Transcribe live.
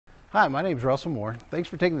Hi, my name is Russell Moore. Thanks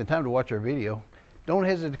for taking the time to watch our video. Don't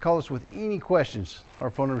hesitate to call us with any questions. Our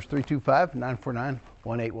phone number is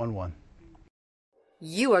 325-949-1811.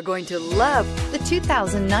 You are going to love the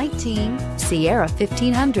 2019 Sierra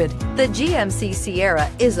 1500. The GMC Sierra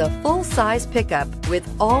is a full-size pickup with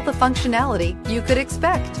all the functionality you could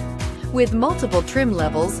expect. With multiple trim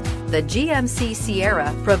levels, the GMC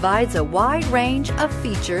Sierra provides a wide range of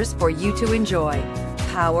features for you to enjoy.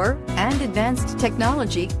 Power and advanced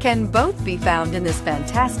technology can both be found in this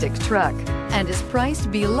fantastic truck and is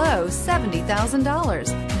priced below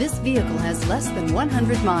 $70,000. This vehicle has less than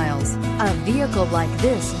 100 miles. A vehicle like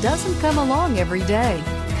this doesn't come along every day.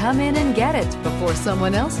 Come in and get it before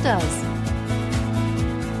someone else does.